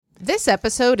This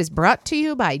episode is brought to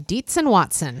you by Dietz &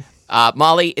 Watson.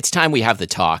 Molly, it's time we have the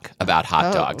talk about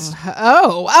hot dogs.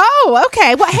 Oh,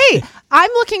 okay. Well, hey, I'm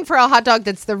looking for a hot dog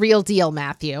that's the real deal,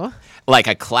 Matthew. Like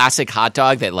a classic hot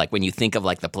dog that, like, when you think of,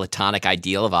 like, the platonic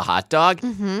ideal of a hot dog,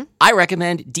 I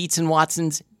recommend Dietz &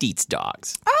 Watson's Dietz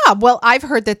Dogs. Well, I've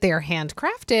heard that they're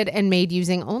handcrafted and made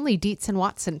using only Dietz &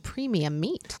 Watson premium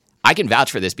meat. I can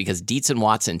vouch for this because Dietz &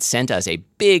 Watson sent us a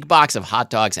big box of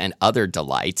hot dogs and other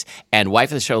delights. And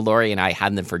wife of the show, Lori, and I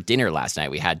had them for dinner last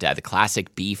night. We had the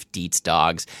classic beef Dietz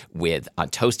dogs with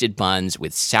toasted buns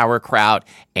with sauerkraut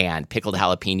and pickled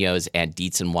jalapenos and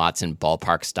Dietz & Watson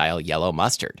ballpark-style yellow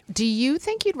mustard. Do you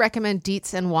think you'd recommend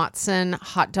Dietz & Watson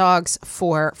hot dogs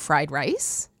for fried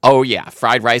rice? Oh, yeah.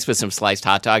 Fried rice with some sliced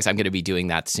hot dogs. I'm going to be doing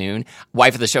that soon.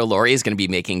 Wife of the show, Lori, is going to be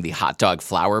making the hot dog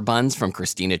flour buns from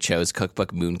Christina Cho's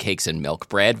cookbook, Mooncakes and Milk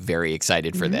Bread. Very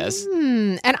excited for this.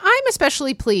 And I'm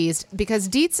especially pleased because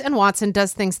Dietz & Watson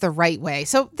does things the right way.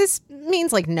 So this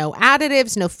means like no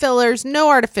additives, no fillers, no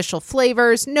artificial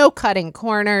flavors, no cutting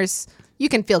corners. You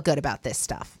can feel good about this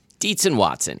stuff. Dietz &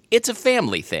 Watson. It's a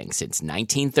family thing since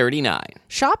 1939.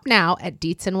 Shop now at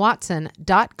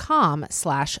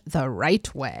dietzandwatson.com/the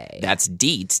right way. That's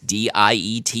Dietz,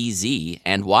 D-I-E-T-Z,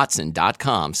 and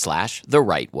Watson.com/the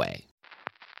right way.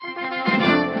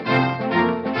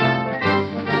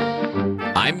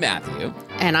 I'm Matthew.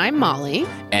 And I'm Molly.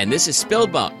 And this is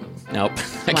Spilled Molly. Nope.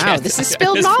 Wow, this is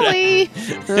Spilled Molly.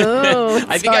 Oh,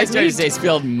 I think I started to say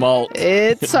Spilled Malt.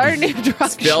 It's our new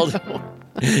drug Spilled. show.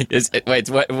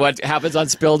 What happens on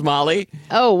Spilled Molly?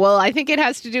 Oh, well, I think it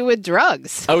has to do with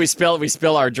drugs. Oh, we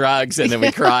spill our drugs and then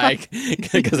we cry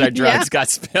because our drugs got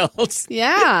spilled.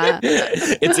 Yeah.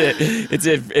 It's a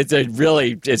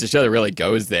show that really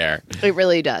goes there. It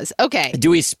really does. Okay. Do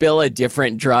we spill a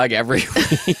different drug every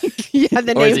week? Yeah,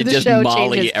 the or name is of it the just show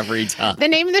Molly changes every time? The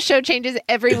name of the show changes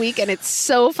every week, and it's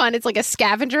so fun. It's like a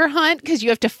scavenger hunt because you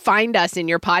have to find us in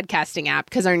your podcasting app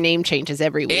because our name changes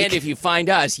every week. And if you find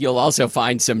us, you'll also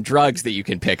find some drugs that you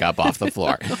can pick up off the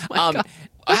floor.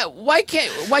 Why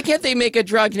can't they make a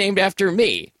drug named after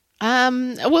me?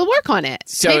 We'll work on it.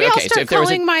 So, maybe okay, I'll start so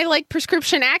calling my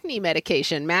prescription acne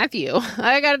medication Matthew.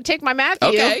 I got to take my Matthew.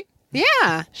 Okay.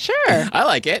 Yeah, sure. I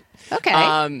like it.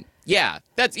 Okay. Yeah,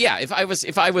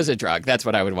 if I was a drug, that's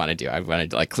what I would want to do. I would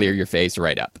want to clear your face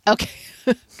right up. Okay.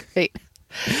 Great.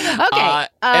 Okay.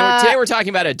 And today we're talking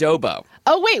about adobo.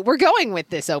 Oh, wait, we're going with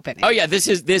this opening. Oh, yeah, this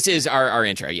is our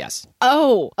intro, yes.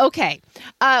 Oh, okay.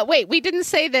 Wait, we didn't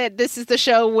say that this is the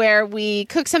show where we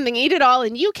cook something, eat it all,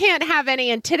 and you can't have any.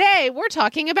 And today we're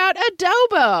talking about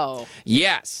adobo.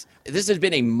 Yes. This has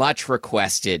been a much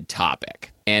requested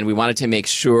topic, and we wanted to make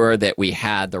sure that we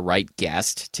had the right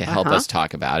guest to help us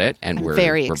talk about it, and we're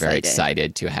very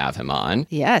excited to have him on.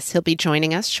 Yes, he'll be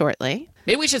joining us shortly.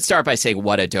 Maybe we should start by saying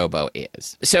what adobo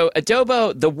is. So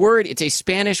adobo, the word, it's a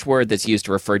Spanish word that's used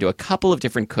to refer to a couple of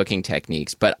different cooking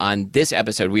techniques. But on this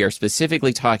episode, we are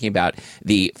specifically talking about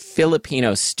the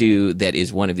Filipino stew that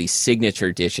is one of the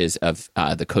signature dishes of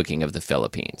the cooking of the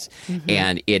Philippines.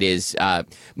 And it is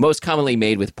most commonly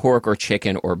made with pork or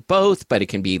chicken or both, but it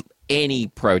can be any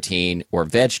protein or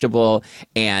vegetable,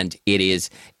 and it is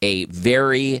a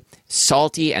very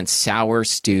salty and sour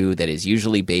stew that is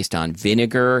usually based on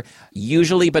vinegar,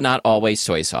 usually but not always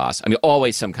soy sauce. I mean,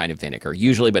 always some kind of vinegar,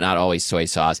 usually but not always soy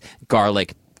sauce,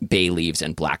 garlic, bay leaves,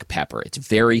 and black pepper. It's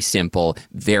very simple,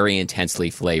 very intensely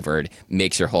flavored,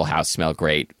 makes your whole house smell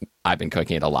great. I've been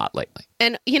cooking it a lot lately.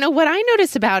 And, what I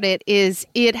notice about it is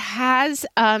it has,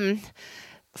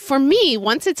 for me,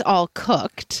 once it's all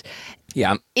cooked,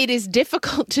 yeah, it is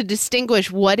difficult to distinguish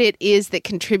what it is that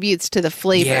contributes to the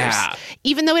flavors. Yeah.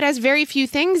 Even though it has very few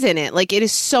things in it. Like, it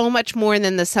is so much more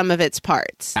than the sum of its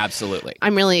parts. Absolutely.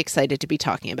 I'm really excited to be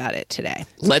talking about it today.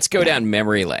 Let's go down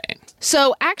memory lane.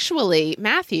 So, actually,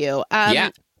 Matthew,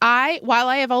 while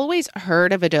I have always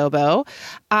heard of adobo,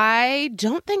 I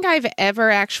don't think I've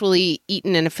ever actually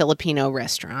eaten in a Filipino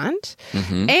restaurant.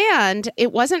 And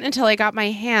it wasn't until I got my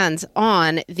hands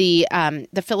on the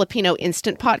Filipino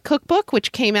Instant Pot cookbook,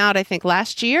 which came out, I think,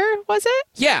 last year, was it?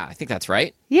 Yeah, I think that's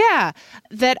right. Yeah,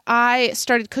 that I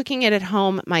started cooking it at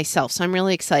home myself. So I'm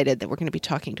really excited that we're going to be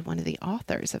talking to one of the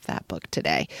authors of that book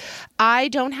today. I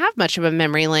don't have much of a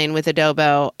memory lane with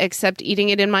adobo, except eating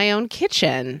it in my own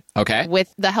kitchen. Okay.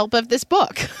 With the help of this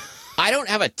book. I don't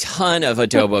have a ton of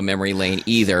adobo memory lane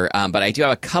either, but I do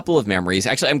have a couple of memories.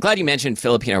 Actually, I'm glad you mentioned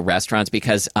Filipino restaurants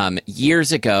because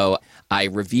years ago, I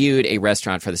reviewed a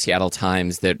restaurant for the Seattle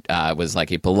Times that was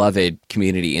like a beloved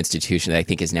community institution that I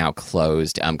think is now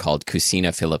closed called Cucina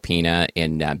Filipina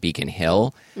in Beacon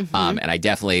Hill. And I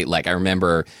definitely, I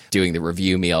remember doing the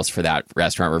review meals for that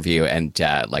restaurant review and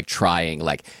trying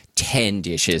 10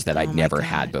 dishes that I'd never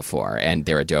had before, and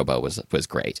their adobo was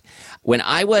great. When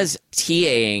I was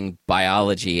TAing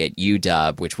biology at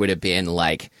UW, which would have been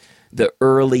like the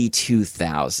early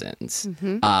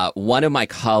 2000s, one of my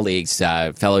colleagues,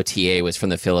 fellow TA, was from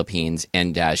the Philippines,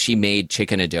 and she made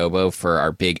chicken adobo for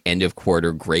our big end of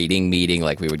quarter grading meeting.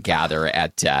 Like we would gather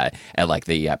at like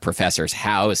the professor's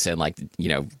house and like, you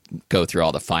know, go through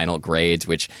all the final grades,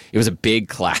 which it was a big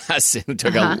class. It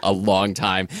took a long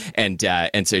time. And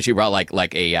so she brought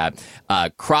like a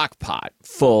crock pot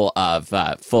full of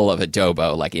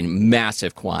adobo, like in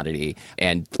massive quantity.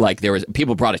 And like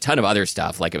people brought a ton of other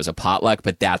stuff, like it was a potluck,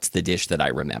 but that's the dish that I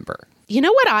remember. You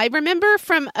know what I remember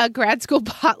from a grad school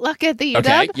potluck at the UW?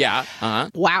 Okay, yeah.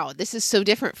 Wow, this is so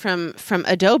different from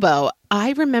adobo.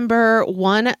 I remember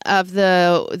one of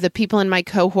the people in my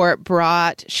cohort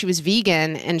she was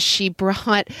vegan, and she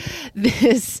brought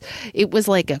this, it was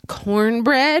like a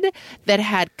cornbread that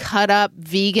had cut up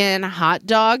vegan hot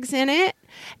dogs in it.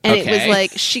 And it was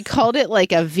like, she called it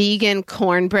like a vegan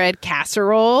cornbread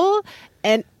casserole,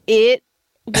 and it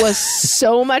was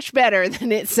so much better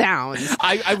than it sounds.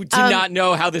 I did not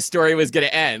know how the story was going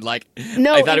to end. Like,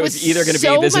 no, I thought it was either going to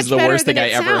be this is the worst thing I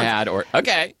ever had, or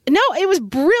okay. No, it was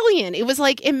brilliant. It was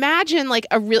like, imagine like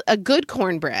a good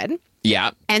cornbread.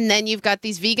 Yeah. And then you've got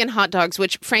these vegan hot dogs,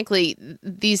 which frankly,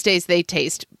 these days they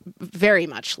taste very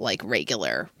much like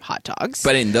regular hot dogs.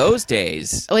 But in those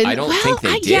days, I don't think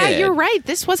they did. Yeah, you're right.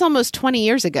 This was almost 20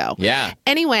 years ago. Yeah.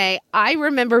 Anyway, I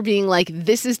remember being like,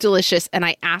 this is delicious. And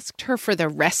I asked her for the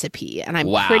recipe. And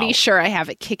I'm pretty sure I have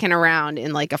it kicking around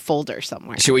in like a folder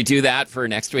somewhere. Should we do that for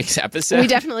next week's episode? We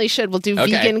definitely should. We'll do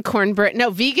vegan cornbread.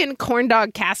 No, vegan corn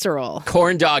dog casserole.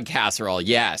 Corn dog casserole,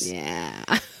 yes.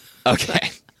 Yeah. Okay.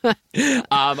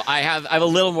 I have a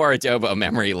little more adobo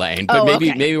memory lane, but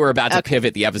maybe we're about to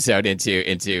pivot the episode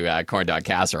into corn dog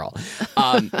casserole.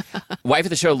 Wife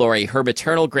of the show, Lori, her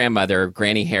maternal grandmother,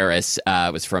 Granny Harris,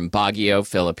 was from Baguio,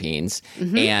 Philippines,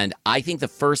 and I think the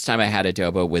first time I had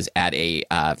adobo was at a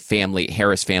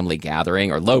Harris family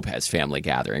gathering, or Lopez family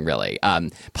gathering, really.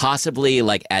 Possibly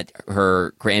like at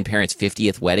her grandparents'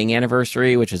 50th wedding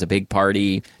anniversary, which is a big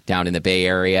party down in the Bay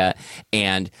Area.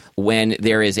 And when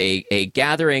there is a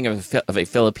gathering of a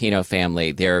Filipino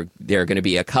family, there are going to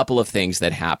be a couple of things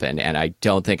that happen, and I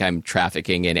don't think I'm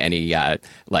trafficking in any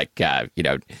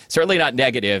certainly not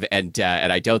negative, and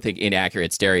I don't think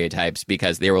inaccurate stereotypes,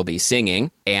 because there will be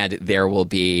singing and there will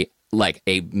be like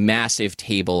a massive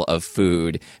table of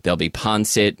food. There'll be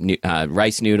pancit,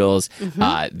 rice noodles.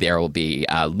 There will be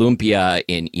lumpia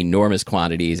in enormous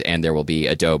quantities, and there will be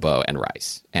adobo and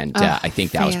rice. And I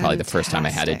think that was probably the first time I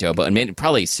had adobo, and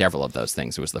probably several of those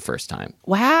things was the first time.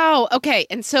 Wow. Okay.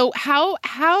 And so how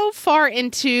far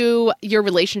into your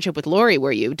relationship with Lori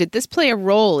were you? Did this play a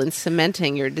role in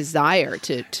cementing your desire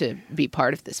to be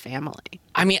part of this family?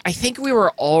 I mean, I think we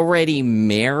were already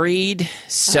married,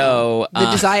 so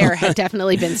the desire had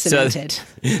definitely been cemented.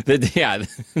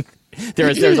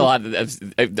 There's a lot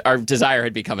of our desire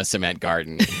had become a cement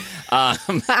garden. Wow,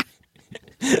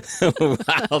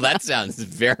 that sounds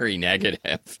very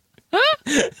negative.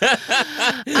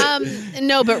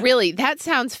 No, but really, that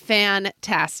sounds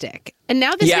fantastic. And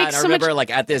now this makes and I remember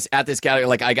like at this gathering,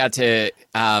 like I got to,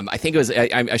 I think it was,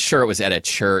 I'm sure it was at a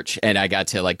church, and I got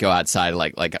to like go outside,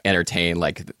 like entertain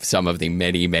like some of the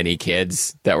many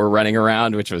kids that were running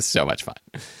around, which was so much fun.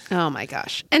 Oh my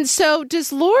gosh! And so,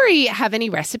 does Lori have any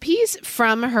recipes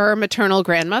from her maternal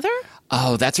grandmother?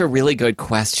 Oh, that's a really good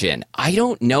question. I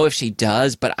don't know if she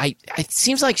does, but it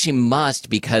seems like she must,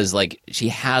 because like she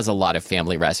has a lot of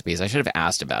family recipes. I should have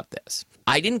asked about this.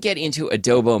 I didn't get into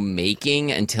adobo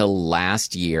making until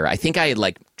last year. I think I had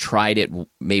like tried it,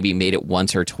 maybe made it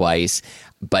once or twice,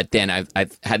 but then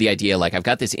I've had the idea, like I've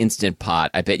got this Instant Pot.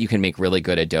 I bet you can make really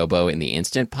good adobo in the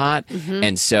Instant Pot.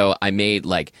 And so I made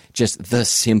like just the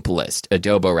simplest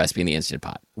adobo recipe in the Instant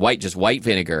Pot. White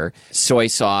vinegar, soy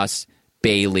sauce,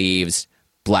 bay leaves,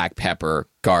 black pepper,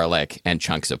 garlic, and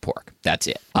chunks of pork. That's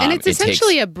it. And it's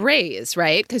essentially a braise,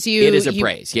 right? Because it is a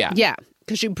braise, yeah. Yeah,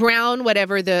 because you brown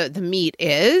whatever the meat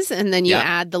is, and then you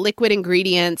add the liquid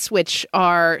ingredients, which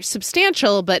are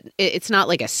substantial, but it's not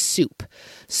like a soup.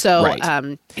 So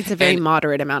it's a very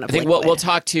moderate amount of liquid. I think we'll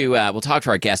talk to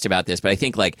our guest about this, but I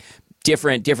think like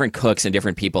different cooks and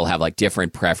different people have like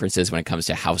different preferences when it comes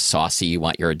to how saucy you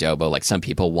want your adobo. Like some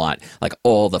people want like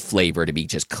all the flavor to be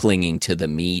just clinging to the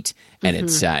meat, and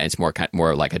it's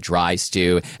more like a dry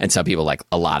stew. And some people like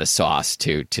a lot of sauce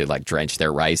to like drench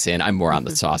their rice in. I'm more on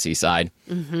the saucy side.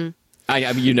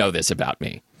 I mean, you know this about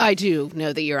me. I do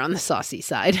know that you're on the saucy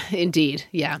side, indeed.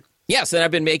 Yeah. Yes, and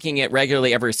I've been making it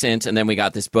regularly ever since, and then we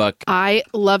got this book. I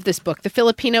love this book, the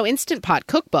Filipino Instant Pot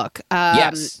Cookbook,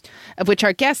 Yes. of which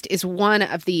our guest is one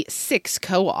of the 6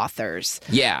 co-authors.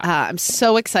 Yeah. I'm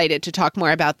so excited to talk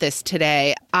more about this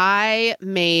today. I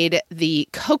made the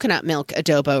coconut milk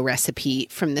adobo recipe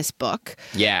from this book.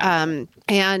 Yeah.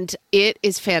 And it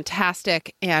is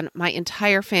fantastic, and my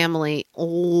entire family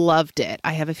loved it.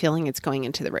 I have a feeling it's going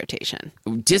into the rotation.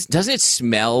 Does it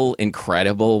smell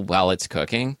incredible while it's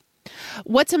cooking?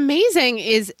 What's amazing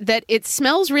is that it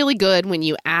smells really good when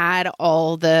you add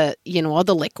all the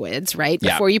liquids, right?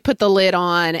 Yeah. Before you put the lid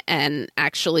on and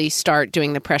actually start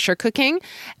doing the pressure cooking.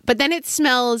 But then it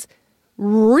smells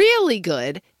really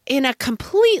good in a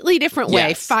completely different way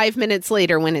Yes. 5 minutes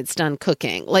later when it's done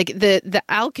cooking. Like the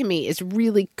alchemy is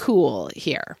really cool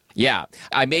here. Yeah.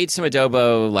 I made some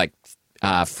adobo like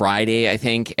Friday, I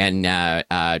think, and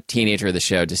teenager of the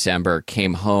show, December,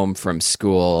 came home from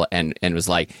school and was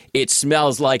like, it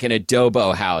smells like an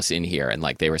adobo house in here. And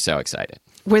like, they were so excited.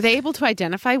 Were they able to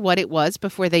identify what it was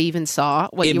before they even saw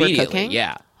what you were cooking?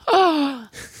 Yeah.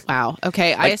 Wow.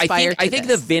 Okay. I aspire to I think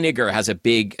this. the vinegar has a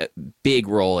big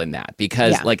role in that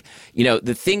because,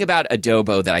 the thing about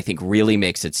adobo that I think really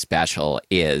makes it special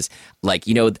is,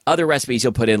 other recipes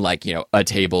you'll put in, a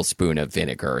tablespoon of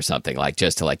vinegar or something,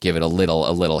 just to, give it a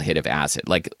little hit of acid.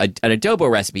 Like, an adobo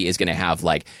recipe is going to have,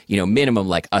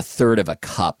 minimum, a third of a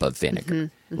cup of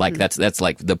vinegar. Mm-hmm. That's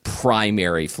like the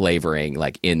primary flavoring,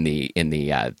 in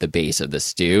the base of the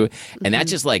stew. And that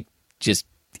just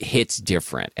hits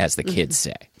different, as the kids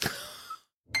say.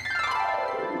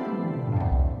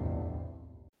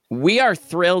 We are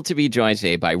thrilled to be joined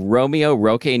today by Romeo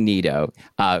Roque Nido,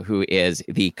 who is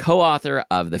the co-author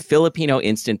of the Filipino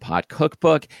Instant Pot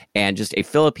Cookbook and just a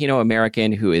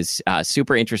Filipino-American who is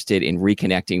super interested in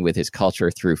reconnecting with his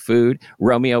culture through food.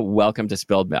 Romeo, welcome to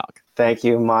Spilled Milk. Thank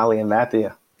you, Molly and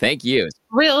Matthew. Thank you.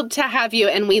 Thrilled to have you,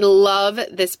 and we love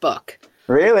this book.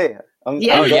 Really? I'm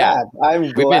glad.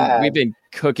 I'm glad. We've been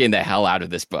cooking the hell out of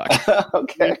this book.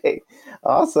 Okay.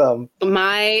 Awesome.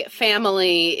 My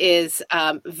family is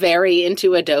very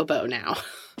into adobo now.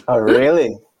 Oh,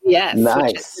 really? Yes. Nice.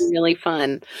 Which has been really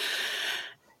fun.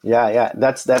 Yeah.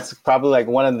 That's probably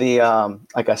one of the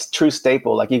a true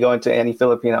staple. Like, you go into any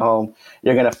Filipino home,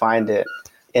 you're gonna find it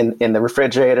in the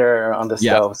refrigerator or on the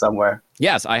stove somewhere.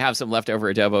 Yes, I have some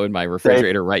leftover adobo in my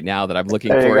refrigerator right now that I'm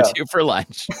looking forward to for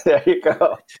lunch. There you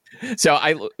go. So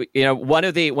one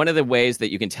of the ways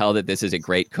that you can tell that this is a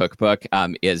great cookbook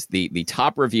is the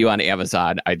top review on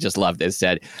Amazon. I just love this.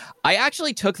 Said, I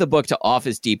actually took the book to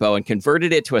Office Depot and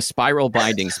converted it to a spiral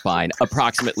binding spine,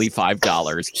 approximately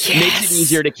 $5. Yes. Makes it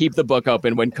easier to keep the book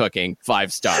open when cooking.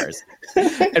 5 stars.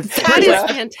 And That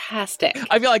is fantastic.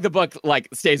 I feel like the book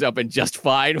stays open just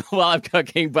fine while I'm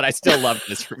cooking, but I still love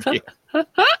this review.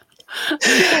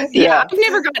 Yeah, I've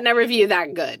never gotten a review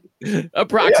that good.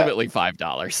 Approximately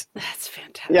 $5. That's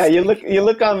fantastic. Yeah, you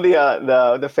look on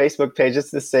the Facebook page.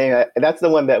 It's the same. That's the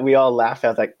one that we all laugh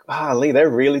at. Like, Lee, they're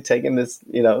really taking this,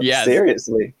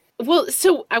 seriously. Well,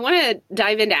 so I want to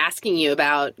dive into asking you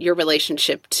about your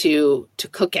relationship to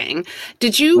cooking.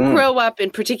 Did you grow up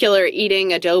in particular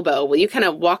eating adobo? Will you kind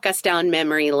of walk us down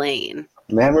memory lane?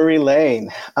 Memory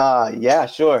lane. Yeah,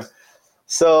 sure.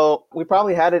 So we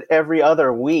probably had it every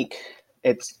other week.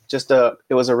 It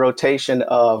was a rotation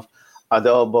of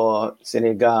adobo,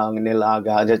 sinigang,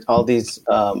 nilaga, just all these,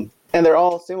 and they're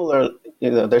all similar.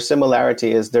 Their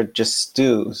similarity is they're just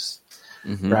stews,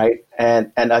 right?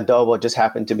 And adobo just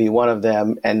happened to be one of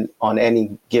them. And on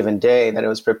any given day that it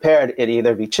was prepared, it'd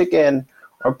either be chicken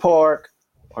or pork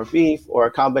or beef or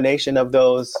a combination of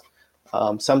those.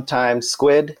 Sometimes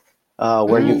squid,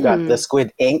 where you've got the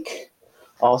squid ink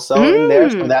also in there,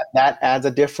 so that adds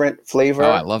a different flavor. Oh,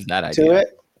 I love that idea. To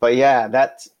it. But yeah,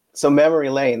 so memory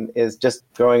lane is just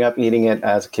growing up eating it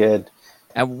as a kid.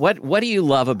 And what do you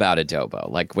love about adobo?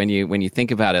 Like, when you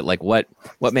think about it,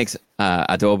 what makes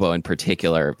adobo in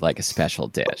particular a special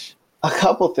dish? A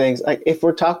couple things. Like, if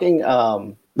we're talking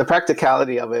the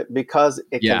practicality of it, because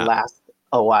it can last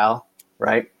a while,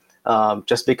 right?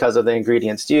 Just because of the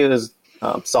ingredients used,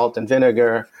 salt and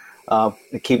vinegar.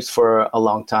 It keeps for a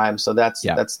long time. So that's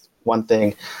one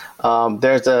thing.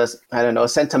 There's a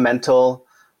sentimental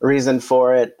reason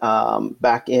for it.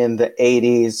 Back in the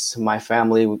 80s, my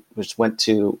family we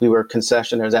were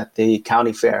concessionaires at the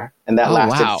county fair, and that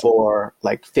lasted for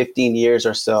 15 years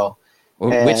or so.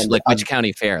 Which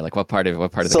county fair? What part of the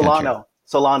country?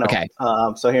 Solano. Okay.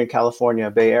 So here in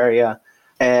California, Bay Area,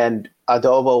 and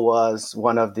adobo was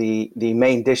one of the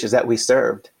main dishes that we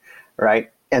served,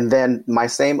 right? And then my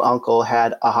same uncle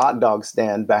had a hot dog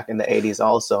stand back in the 80s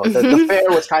also. The fair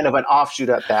was kind of an offshoot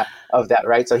of that,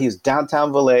 right? So he was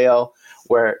downtown Vallejo,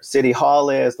 where City Hall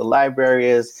is, the library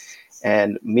is,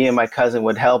 and me and my cousin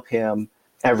would help him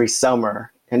every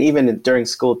summer and even during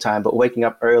school time, but waking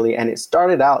up early. And it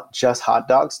started out just hot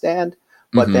dog stand,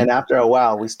 but then after a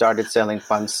while, we started selling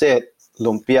pancit,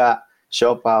 lumpia,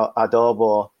 siopao,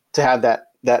 adobo, to have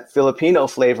that Filipino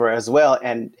flavor as well.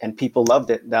 And people loved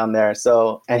it down there.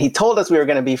 So, and he told us we were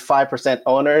going to be 5%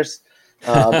 owners.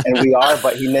 And we are,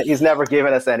 but he's never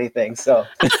given us anything. So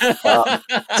there's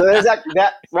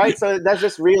that, right? So that's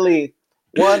just really,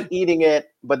 one, eating it,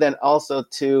 but then also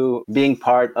two, being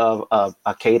part of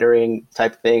a catering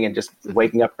type thing and just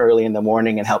waking up early in the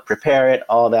morning and help prepare it,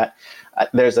 all that.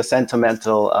 There's a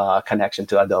sentimental connection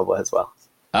to adobo as well.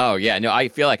 Oh yeah, no, I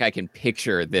feel like I can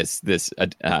picture this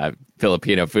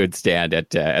Filipino food stand at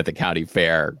the county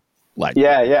fair. Like,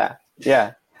 yeah.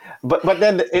 But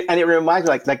then it reminds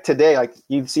me like today, like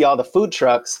you see all the food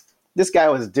trucks. This guy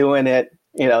was doing it,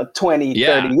 20,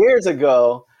 30 years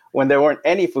ago when there weren't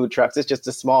any food trucks. It's just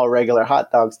a small regular hot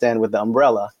dog stand with the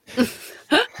umbrella.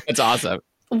 It's awesome.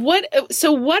 What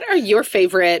are your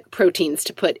favorite proteins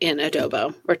to put in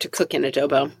adobo or to cook in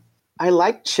adobo? I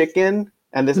like chicken.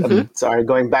 And this, sorry,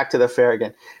 going back to the fair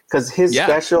again, because his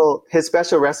special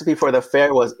recipe for the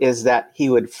fair is that he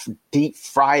would deep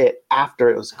fry it after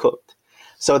it was cooked,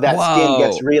 so that skin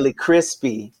gets really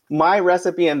crispy. My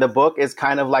recipe in the book is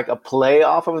kind of like a play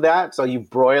off of that. So you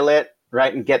broil it,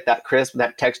 right, and get that crisp,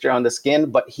 that texture on the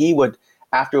skin. But he would,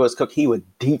 after it was cooked, he would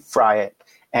deep fry it,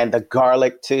 and the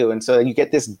garlic too, and so you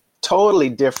get this totally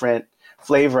different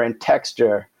flavor and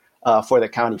texture for the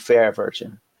county fair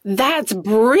version. That's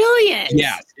brilliant.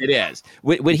 Yes, it is.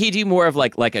 Would he do more of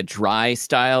like a dry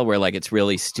style where like it's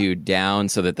really stewed down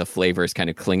so that the flavor is kind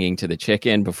of clinging to the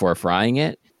chicken before frying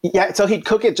it? Yeah, so he'd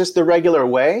cook it just the regular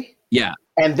way. Yeah.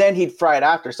 And then he'd fry it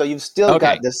after. So you've still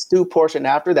got the stew portion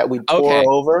after that we'd pour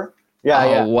over.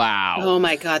 Yeah. Wow. Oh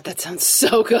my God, that sounds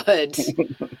so good.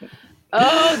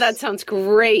 Oh, that sounds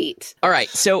great. All right.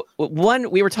 So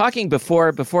we were talking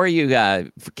before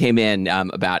you came in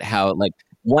about how like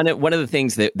one of the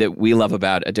things that we love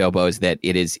about adobo is that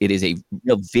it is a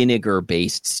real vinegar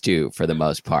based stew for the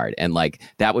most part, and like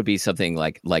that would be something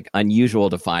like unusual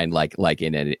to find like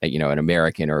in an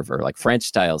American or like French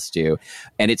style stew,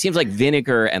 and it seems like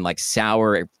vinegar and like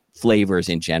sour flavors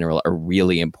in general are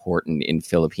really important in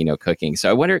Filipino cooking.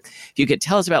 So I wonder if you could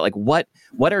tell us about like what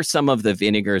are some of the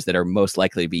vinegars that are most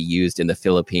likely to be used in the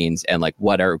Philippines, and like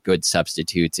what are good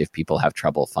substitutes if people have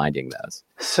trouble finding those?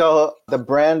 So the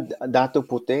brand Dato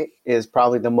Puti is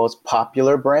probably the most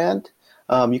popular brand.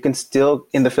 You can still,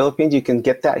 in the Philippines, you can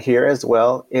get that here as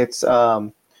well. It's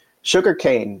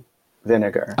sugarcane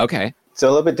vinegar. Okay. So a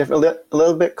little bit different, a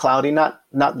little bit cloudy, not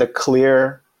the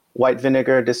clear white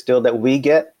vinegar distilled that we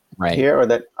get here, or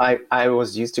that I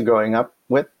was used to growing up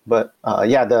with. But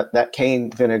that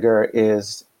cane vinegar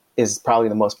is probably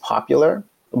the most popular.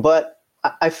 But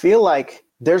I feel like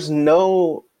there's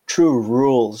no true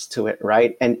rules to it,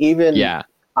 right? And even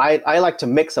I like to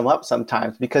mix them up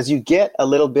sometimes because you get a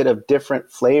little bit of different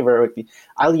flavor.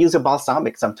 I'll use a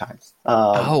balsamic sometimes.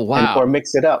 Or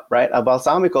mix it up, right? A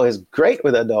balsamico is great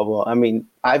with adobo. I mean,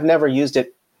 I've never used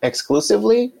it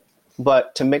exclusively,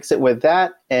 but to mix it with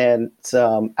that and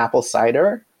some apple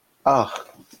cider, I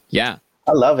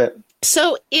love it.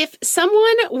 So if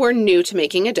someone were new to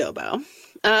making adobo,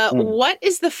 what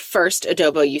is the first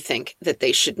adobo you think that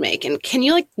they should make? And can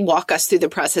you walk us through the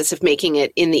process of making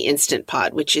it in the Instant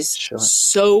Pot, which is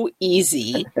so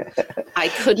easy. I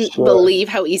couldn't believe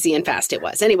how easy and fast it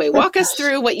was. Anyway, walk us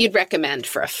through what you'd recommend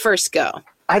for a first go.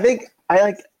 I think I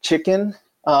like chicken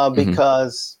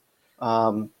because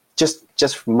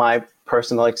just from my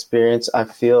personal experience, I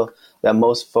feel that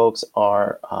most folks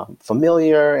are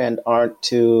familiar and aren't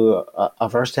too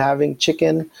averse to having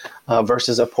chicken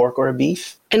versus a pork or a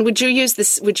beef. And would you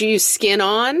use skin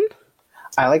on?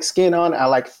 I like skin on. I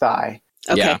like thigh.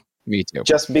 Okay. Yeah, me too.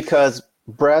 Just because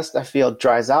breast, I feel,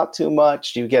 dries out too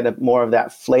much. You get more of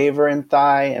that flavor in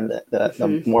thigh and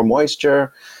the more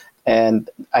moisture. And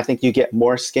I think you get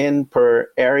more skin per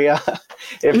area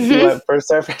if you want, per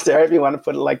surface area, if you want to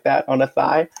put it like that on a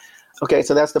thigh. Okay,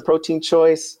 so that's the protein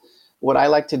choice. What I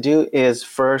like to do is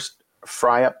first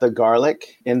fry up the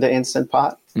garlic in the Instant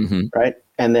Pot, right?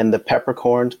 And then the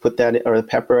peppercorns, put that in, or the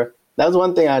pepper. That was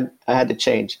one thing I had to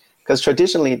change because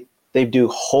traditionally they do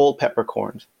whole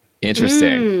peppercorns.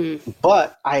 Interesting.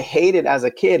 But I hated as a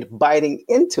kid biting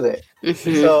into it.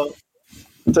 So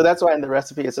that's why in the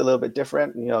recipe it's a little bit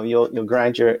different. You'll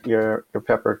grind your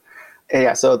pepper.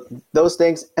 Yeah, so those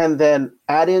things, and then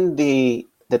add in the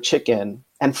chicken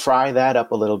and fry that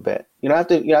up a little bit. You don't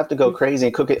have to go crazy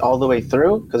and cook it all the way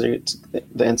through, because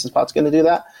the Instant Pot's going to do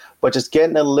that. But just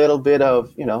getting a little bit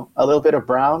of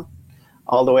brown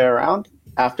all the way around.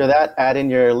 After that, add in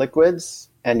your liquids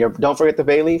and don't forget the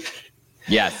bay leaf.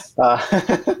 Yes.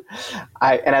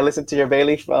 I listened to your bay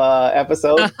leaf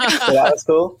episode, so that was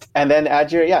cool. And then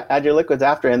add your liquids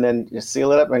after, and then just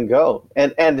seal it up and go.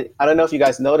 And I don't know if you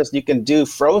guys noticed, you can do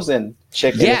frozen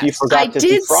chicken if you forgot to defrost it.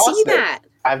 I did see that.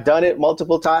 I've done it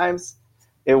multiple times.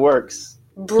 It works.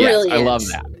 Brilliant. Yes, I love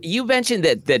that. You mentioned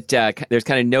that there's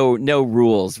kind of no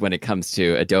rules when it comes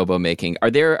to adobo making. Are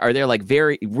there like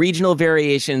very regional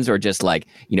variations, or just like,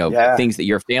 things that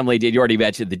your family did? You already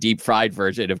mentioned the deep fried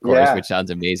version, of course, which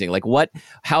sounds amazing. Like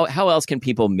how else can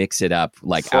people mix it up?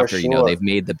 Like after they've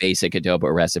made the basic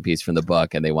adobo recipes from the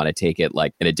book and they want to take it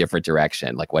like in a different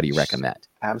direction. Like, what do you recommend?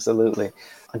 Absolutely.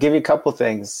 I'll give you a couple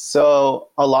things. So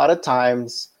a lot of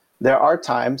times, there are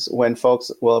times when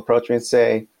folks will approach me and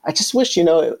say, I just wish,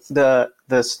 the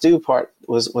stew part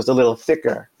was a little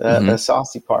thicker, the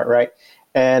saucy part, right?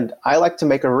 And I like to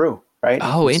make a roux, right?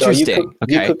 Oh, interesting. So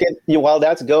you cook it, while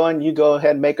that's going, you go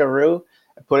ahead and make a roux,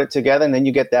 put it together, and then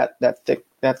you get that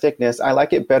thickness. I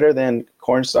like it better than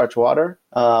cornstarch water.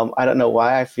 I don't know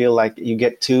why. I feel like you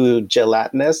get too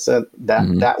gelatinous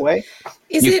that way.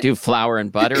 You do flour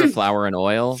and butter, flour and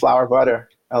oil? Flour, butter.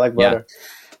 I like butter. Yeah.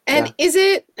 And is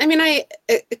it,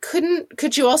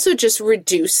 could you also just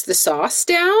reduce the sauce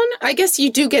down? I guess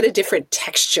you do get a different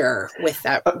texture with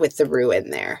the roux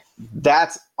in there.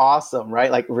 That's awesome,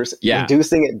 right? Like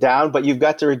reducing it down, but you've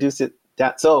got to reduce it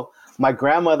down. So my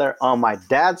grandmother on my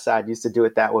dad's side used to do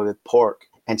it that way with pork.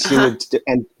 And she would,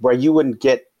 and where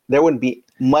there wouldn't be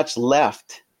much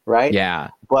left, right? Yeah.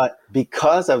 But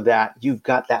because of that, you've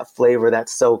got that flavor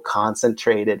that's so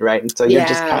concentrated, right? And so you're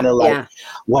just kind of like,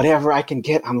 whatever I can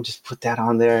get, I'm just put that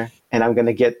on there, and I'm going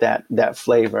to get that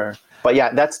flavor. But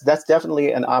yeah, that's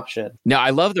definitely an option. No, I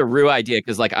love the roux idea,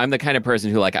 because like I'm the kind of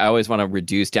person who like I always want to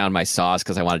reduce down my sauce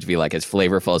because I want it to be like as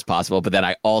flavorful as possible. But then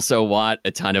I also want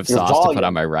a ton of sauce to put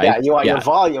on my rice. Yeah, you want your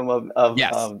volume of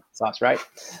sauce, right?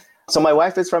 So my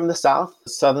wife is from the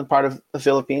southern part of the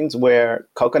Philippines, where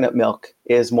coconut milk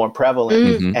is more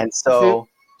prevalent. Mm-hmm. And so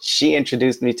she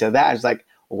introduced me to that. She's like,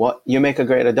 "What? You make a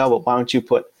great adobo. Why don't you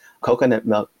put coconut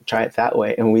milk? Try it that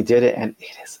way." And we did it, and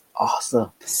it is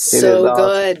awesome. So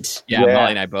good. Yeah, Molly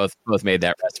and I both made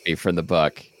that recipe from the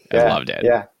book. I loved it.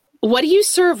 Yeah. What do you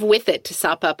serve with it to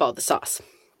sop up all the sauce?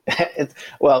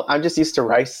 Well, I'm just used to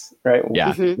rice, right?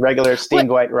 Yeah. Regular steamed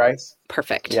white rice.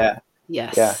 Perfect. Yeah.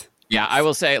 Yes. Yeah. Yeah, I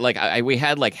will say, like, we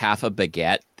had like half a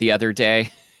baguette the other day,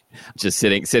 just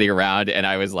sitting around, and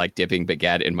I was like dipping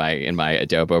baguette in my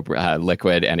adobo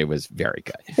liquid, and it was very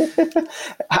good.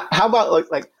 How about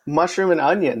like mushroom and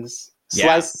onions?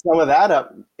 Slice some of that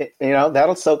up.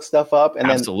 That'll soak stuff up, and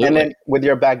then with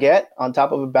your baguette on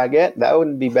top of a baguette, that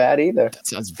wouldn't be bad either. That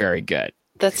sounds very good.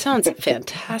 That sounds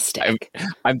fantastic.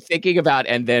 I'm thinking about,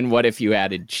 and then what if you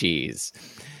added cheese?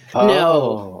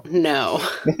 No. I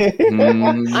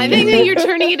think that you're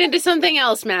turning it into something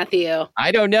else, Matthew.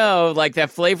 I don't know. Like, that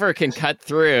flavor can cut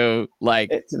through. Like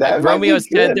Romeo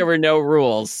said, there were no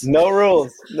rules. No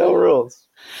rules.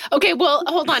 Okay, well,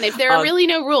 hold on. If there are really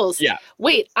no rules. Yeah.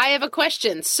 Wait, I have a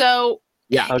question. So,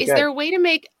 is there a way to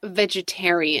make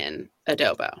vegetarian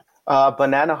adobo?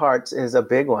 Banana hearts is a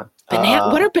big one.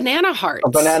 What are banana hearts?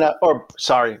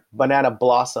 Banana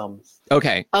blossoms.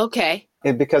 Okay.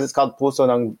 Because it's called puso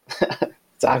ng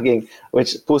saging,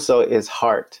 which puso is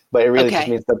heart, but it really just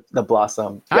means the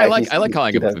blossom. I like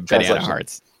calling it banana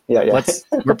hearts. Yeah.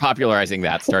 We're popularizing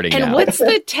that starting now. And what's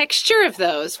the texture of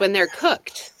those when they're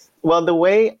cooked? Well, the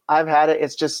way I've had it,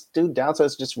 it's just stewed down, so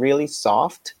it's just really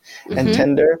soft and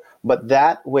tender. But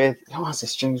that with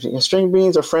string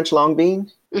beans or French long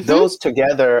bean, those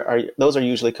together are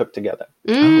usually cooked together.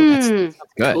 That's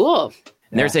good. Cool.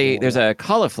 And there's a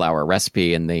cauliflower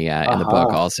recipe in the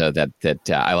book also that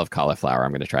I love cauliflower.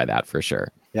 I'm going to try that for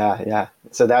sure. Yeah.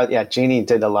 So Jeannie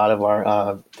did a lot of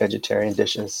our vegetarian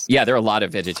dishes. Yeah, there are a lot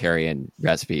of vegetarian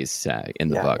recipes in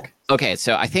the book. Yeah. Okay,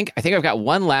 so I think I've got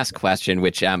one last question,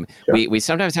 which we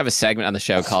sometimes have a segment on the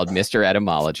show called Mr.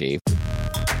 Etymology.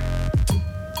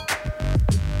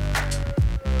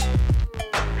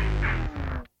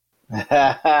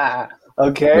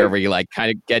 Okay. Where we like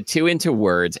kind of get too into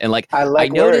words, and like I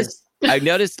noticed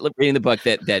reading the book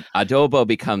that adobo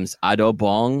becomes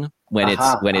adobong when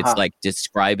it's like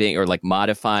describing or like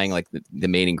modifying like the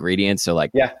main ingredients. So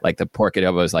like the pork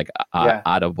adobo is like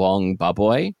adobong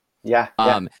baboy. Yeah.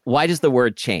 Why does the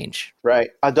word change? Right.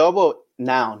 Adobo,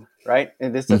 noun, right?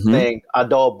 And this is the thing.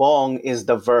 Adobong is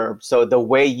the verb. So the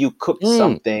way you cook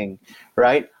something,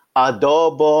 right?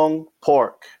 adobong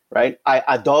pork, right? I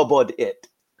adoboed it,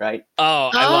 right?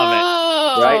 Oh, I love it.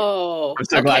 Right? I'm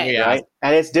so glad we asked. Right?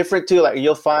 And it's different too. Like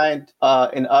you'll find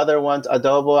in other ones,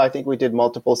 adobo, I think we did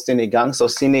multiple sinigang. So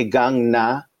sinigang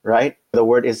na, right? The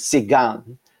word is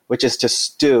sigang, which is to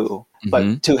stew.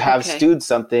 But to have stewed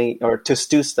something or to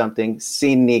stew something,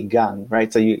 sinigang,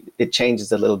 right? So it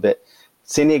changes a little bit.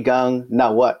 Sinigang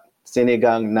na what?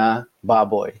 Sinigang na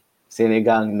baboy.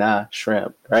 Sinigang na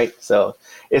shrimp, right? So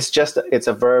it's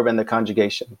a verb and the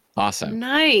conjugation. Awesome.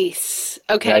 Nice.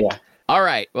 Okay. Yeah. All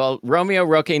right. Well, Romeo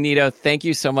Roque Nito, thank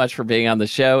you so much for being on the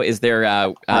show. Is there,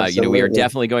 we are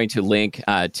definitely going to link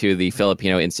to the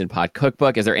Filipino Instant Pot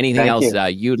cookbook. Is there anything else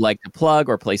you'd like to plug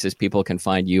or places people can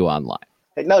find you online?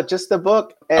 No, just the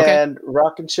book. And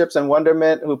Rockin' Chips and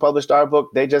Wonderment, who published our book,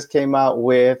 they just came out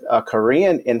with a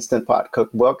Korean Instant Pot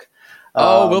cookbook.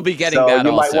 We'll be getting that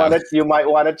also. You might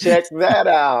want to check that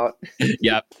out.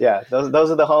 Yep. Yeah, those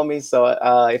are the homies. So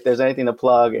if there's anything to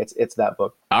plug, it's that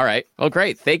book. All right. Well,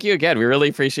 great. Thank you again. We really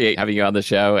appreciate having you on the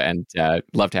show and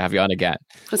love to have you on again.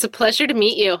 It was a pleasure to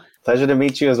meet you. Pleasure to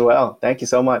meet you as well. Thank you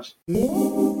so much.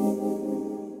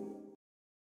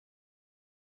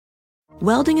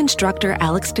 Welding instructor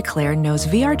Alex DeClaire knows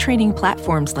VR training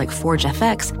platforms like Forge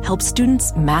FX help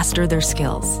students master their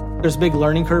skills. There's a big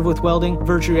learning curve with welding.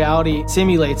 Virtual reality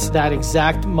simulates that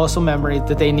exact muscle memory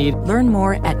that they need. Learn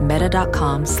more at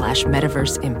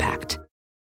meta.com/metaverseimpact.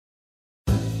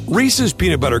 Reese's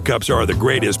peanut butter cups are the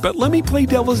greatest, but let me play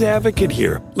devil's advocate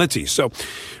here. Let's see. So,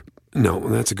 no,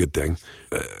 that's a good thing.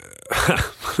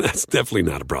 That's definitely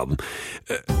not a problem.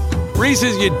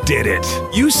 Reese's, you did it.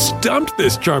 You stumped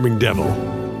this charming devil.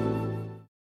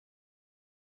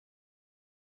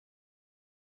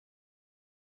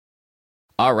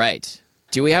 All right.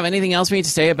 Do we have anything else we need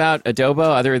to say about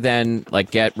adobo other than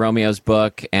get Romeo's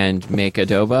book and make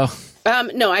adobo?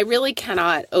 No, I really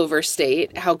cannot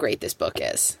overstate how great this book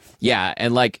is. Yeah,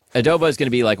 and adobo is going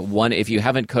to be one. If you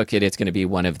haven't cooked it, it's going to be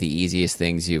one of the easiest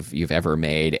things you've ever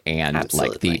made, and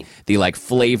Absolutely. the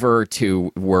flavor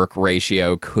to work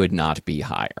ratio could not be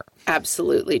higher.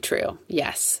 Absolutely true.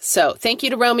 Yes. So thank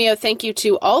you to Romeo. Thank you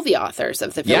to all the authors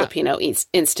of the Filipino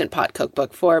Instant Pot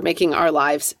Cookbook for making our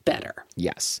lives better.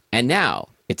 Yes. And now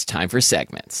it's time for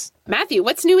segments. Matthew,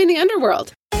 what's new in the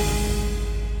underworld?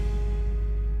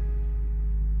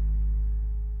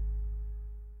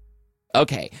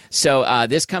 Okay, so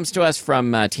this comes to us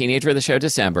from teenager of the show,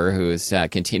 December, who's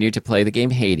continued to play the game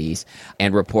Hades,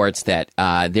 and reports that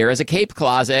there is a cape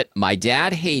closet. My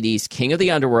dad, Hades, king of the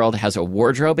underworld, has a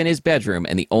wardrobe in his bedroom,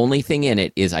 and the only thing in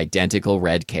it is identical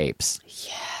red capes.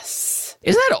 Yes.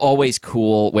 Isn't that always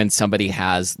cool when somebody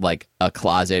has a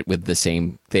closet with the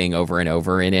same thing over and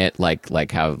over in it,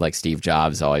 like how Steve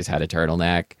Jobs always had a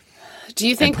turtleneck? Do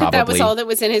you think that was all that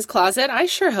was in his closet? I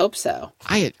sure hope so.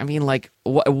 I mean, why?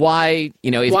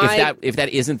 If that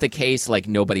isn't the case,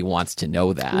 nobody wants to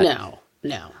know that.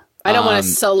 No. I don't want to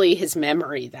sully his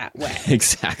memory that way.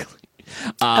 Exactly.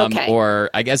 Okay. Or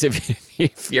I guess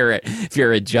if you're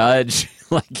a judge,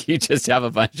 you just have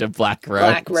a bunch of black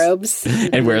robes,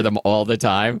 and wear them all the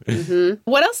time. Mm-hmm.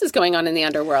 What else is going on in the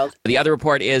underworld? The other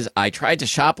report is I tried to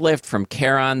shoplift from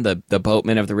Charon, the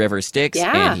boatman of the River Styx,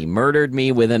 and he murdered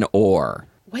me with an oar.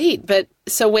 Wait,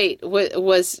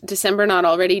 was December not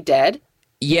already dead?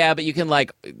 Yeah, but you can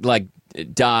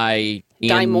die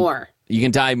more. You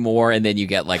can die more, and then you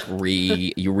get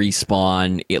you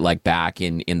respawn it back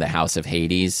in the house of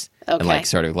Hades, and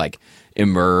sort of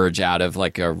emerge out of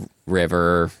a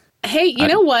river. Hey, you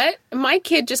know what? My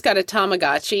kid just got a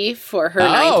Tamagotchi for her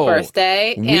 9th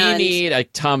birthday. We need a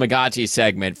Tamagotchi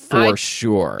segment for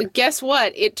sure. Guess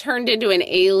what? It turned into an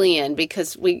alien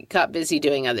because we got busy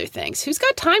doing other things. Who's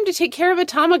got time to take care of a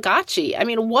Tamagotchi? I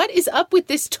mean, what is up with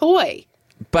this toy?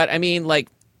 But I mean,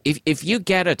 if you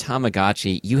get a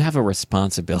Tamagotchi, you have a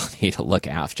responsibility to look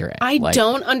after it. I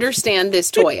don't understand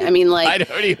this toy. I mean, I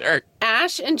don't either.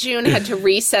 Ash and June had to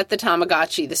reset the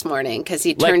Tamagotchi this morning because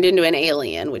he turned into an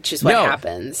alien, which is what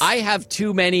happens. I have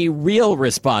too many real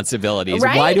responsibilities.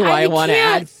 Right? Why do I want to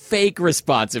add fake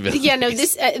responsibilities? Yeah, no,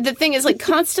 the thing is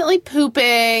constantly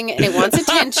pooping and it wants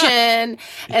attention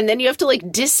and then you have to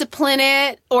discipline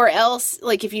it, or else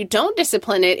if you don't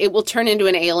discipline it, it will turn into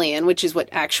an alien, which is what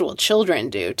actual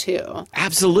children do too.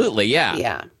 Absolutely, yeah.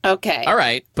 Yeah. Okay. All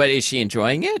right, but is she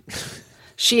enjoying it?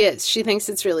 She is. She thinks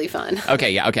it's really fun.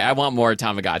 Okay, yeah, okay. I want more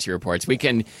Tamagotchi reports. We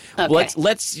can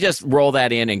let's just roll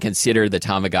that in and consider the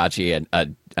Tamagotchi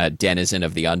a denizen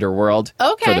of the underworld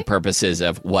for the purposes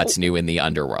of what's new in the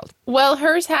underworld. Well,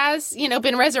 hers has,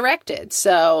 been resurrected,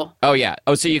 so... Oh, yeah.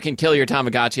 Oh, so you can kill your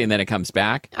Tamagotchi and then it comes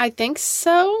back? I think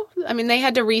so. I mean, they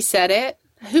had to reset it.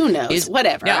 Who knows?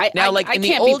 Whatever. Now, like in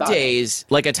the old days,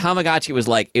 like a Tamagotchi was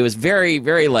like, it was very,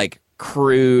 very like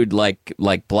crude, like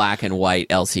black and white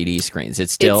LCD screens. It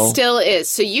still is.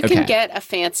 So you can get a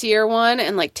fancier one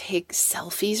and like take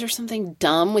selfies or something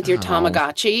dumb with your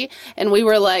Tamagotchi. And we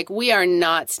were like, we are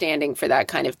not standing for that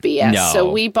kind of BS. No.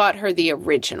 So we bought her the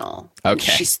original.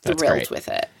 Okay, She's thrilled with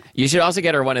it. You should also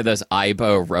get her one of those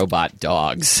Aibo robot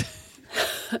dogs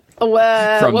from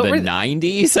the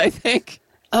 90s, I think.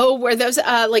 Oh, were those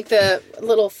like the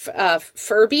little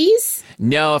Furbies?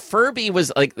 No, a Furby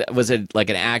was like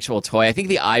an actual toy. I think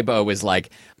the Aibo was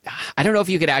like, I don't know if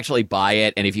you could actually buy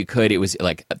it, and if you could, it was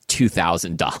like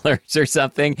 $2,000 or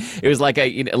something. It was like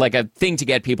a thing to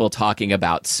get people talking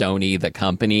about Sony, the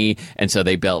company, and so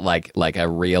they built like a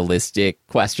realistic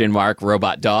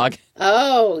robot dog.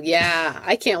 Oh yeah,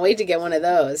 I can't wait to get one of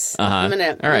those. I'm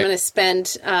gonna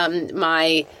spend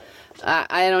my.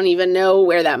 I don't even know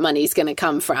where that money's going to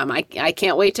come from. I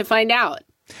can't wait to find out.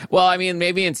 Well, I mean,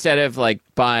 maybe instead of like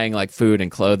buying like food and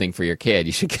clothing for your kid,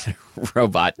 you should get a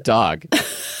robot dog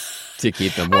to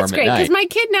keep them warm That's great, at night. because my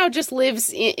kid now just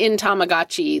lives in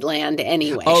Tamagotchi land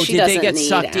anyway. Oh, she did they doesn't get need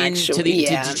sucked actual, into the?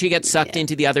 Did she get sucked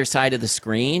into the other side of the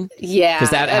screen? Yeah,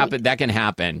 because that happened. That can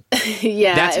happen.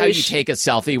 Yeah, that's how you take a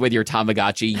selfie with your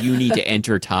Tamagotchi. You need to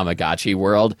enter Tamagotchi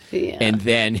world, and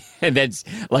then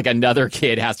like another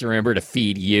kid has to remember to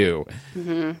feed you.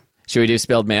 Mm-hmm. Should we do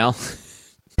spilled mail?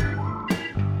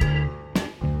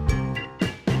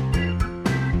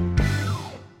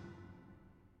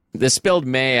 The spilled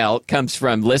mail comes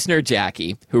from listener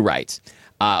Jackie, who writes,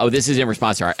 this is in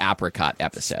response to our apricot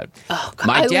episode. Oh, God,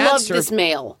 I love this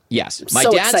mail. Yes. My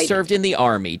dad served in the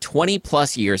Army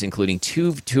 20-plus years, including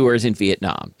 2 tours in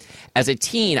Vietnam. As a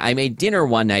teen, I made dinner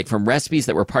one night from recipes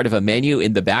that were part of a menu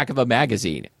in the back of a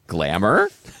magazine. Glamour?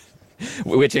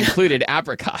 Which included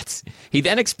apricots. He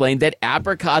then explained that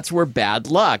apricots were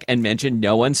bad luck and mentioned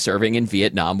no one serving in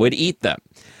Vietnam would eat them.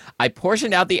 I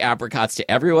portioned out the apricots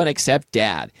to everyone except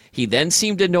Dad. He then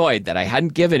seemed annoyed that I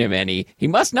hadn't given him any. He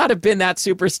must not have been that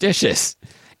superstitious.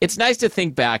 It's nice to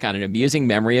think back on an amusing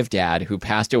memory of Dad, who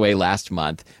passed away last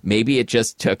month. Maybe it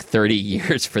just took 30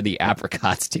 years for the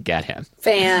apricots to get him.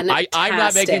 Fantastic. I'm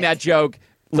not making that joke.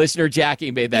 Listener Jackie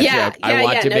made that joke. I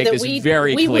want to make this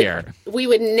very clear. We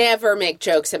would never make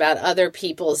jokes about other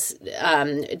people's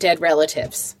dead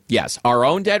relatives. Yes. Our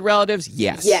own dead relatives?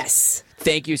 Yes. Yes.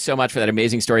 Thank you so much for that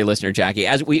amazing story, listener Jackie.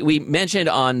 As we mentioned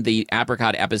on the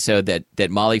apricot episode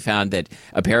that Molly found that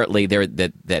apparently there's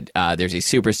a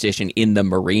superstition in the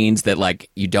Marines that like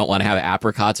you don't want to have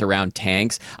apricots around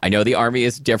tanks. I know the Army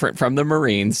is different from the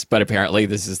Marines, but apparently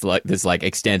this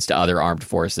extends to other armed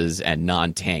forces and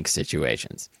non-tank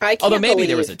situations. Although maybe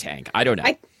there was a tank. I don't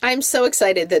know. I'm so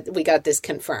excited that we got this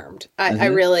confirmed.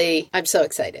 I'm so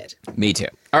excited. Me too.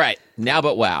 All right. Now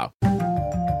but wow.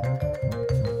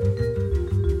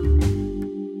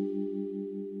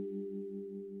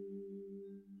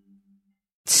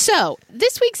 So,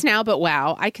 this week's Now But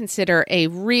Wow, I consider a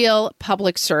real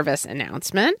public service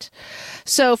announcement.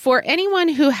 So, for anyone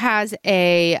who has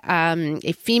a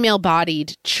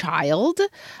female-bodied child,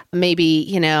 maybe,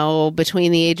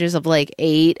 between the ages of like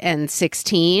 8 and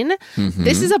 16,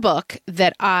 this is a book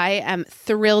that I am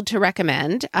thrilled to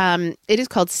recommend. It is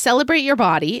called Celebrate Your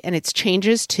Body, and it's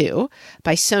Changes Too,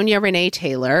 by Sonia Renee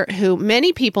Taylor, who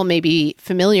many people may be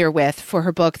familiar with for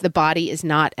her book, The Body Is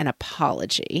Not an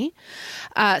Apology.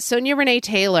 Sonia Renee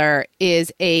Taylor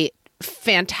is a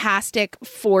fantastic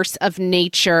force of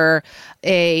nature,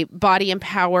 a body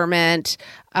empowerment,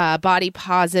 body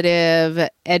positive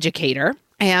educator.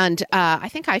 And I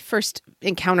think I first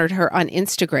encountered her on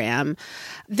Instagram.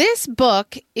 This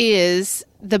book is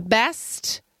the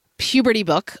best puberty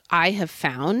book I have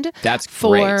found. That's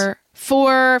great.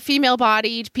 For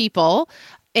female-bodied people.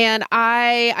 And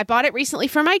I bought it recently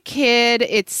for my kid.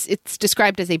 It's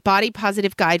described as a body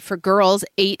positive guide for girls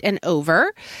 8 and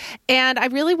over. And I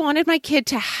really wanted my kid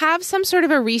to have some sort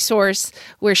of a resource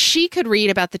where she could read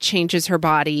about the changes her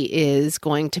body is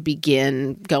going to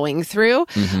begin going through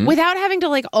without having to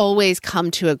like always come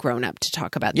to a grown-up to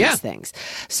talk about these things.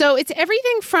 So it's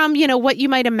everything from, what you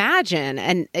might imagine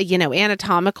and,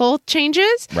 anatomical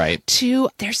changes to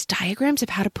there's diagrams of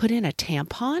how to put in a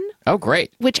tampon. Oh,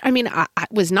 great. Which, I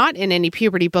was not in any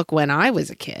puberty book when I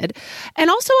was a kid. And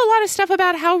also a lot of stuff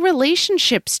about how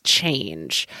relationships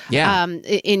change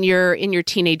in your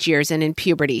teenage years and in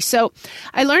puberty. So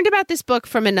I learned about this book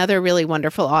from another really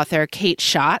wonderful author, Kate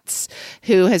Schatz,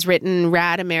 who has written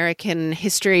Rad American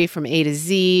History from A to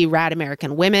Z, Rad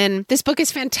American Women. This book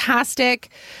is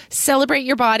fantastic. Celebrate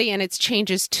Your Body and Its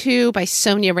Changes Too by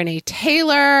Sonia Renee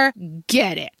Taylor.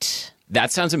 Get it.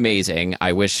 That sounds amazing.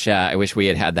 I wish we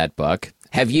had that book.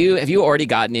 Have you already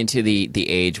gotten into the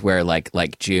age where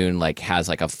like June like has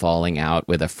like a falling out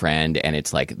with a friend and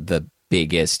it's like the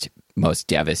biggest, most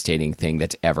devastating thing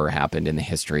that's ever happened in the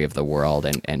history of the world,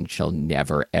 and she'll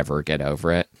never ever get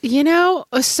over it?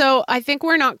 So I think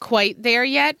we're not quite there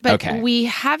yet, but we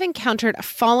have encountered a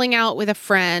falling out with a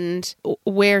friend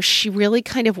where she really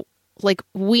kind of like,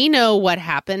 we know what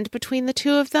happened between the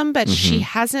two of them, but she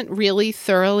hasn't really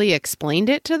thoroughly explained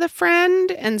it to the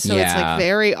friend. And so it's like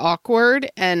very awkward.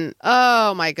 And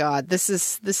oh my God, this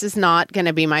is not going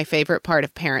to be my favorite part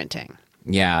of parenting.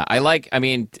 Yeah,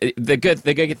 the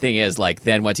good thing is, like,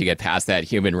 then once you get past that,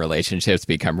 human relationships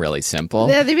become really simple.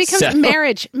 Yeah, they become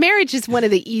marriage. Marriage is one of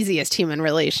the easiest human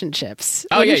relationships.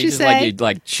 Oh, yeah, you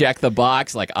just check the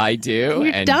box like I do.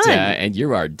 You're done. And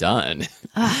you are done.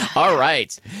 All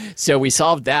right. So we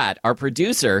solved that. Our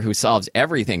producer who solves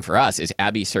everything for us is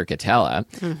Abby Circatella.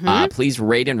 Please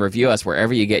rate and review us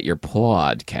wherever you get your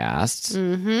podcasts.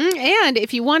 And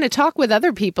if you want to talk with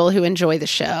other people who enjoy the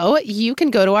show, you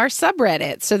can go to our subreddit.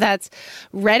 So that's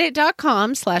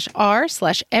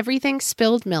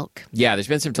reddit.com/r/everythingspilledmilk. Yeah, there's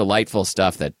been some delightful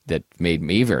stuff that made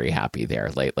me very happy there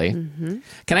lately.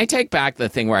 Can I take back the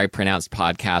thing where I pronounced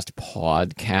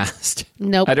podcast?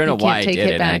 Nope. I don't know why I did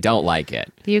it, and I don't like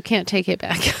it. You can't take it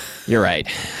back. You're right.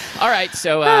 All right,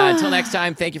 so until next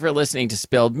time, thank you for listening to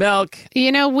Spilled Milk.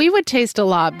 We would taste a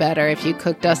lot better if you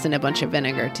cooked us in a bunch of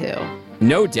vinegar, too.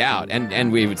 No doubt,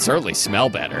 and we would certainly smell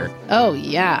better. Oh,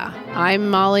 yeah. I'm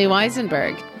Molly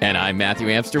Weisenberg. And I'm Matthew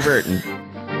Amster Burton.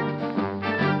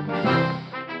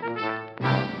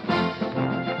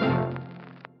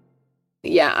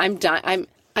 Yeah, I'm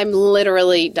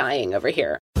literally dying over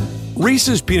here.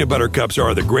 Reese's peanut butter cups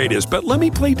are the greatest, but let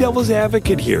me play devil's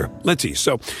advocate here. Let's see.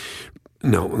 So,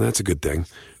 no, that's a good thing.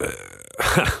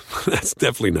 That's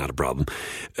definitely not a problem.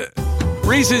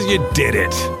 Reese's, you did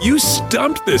it. You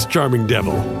stumped this charming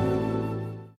devil.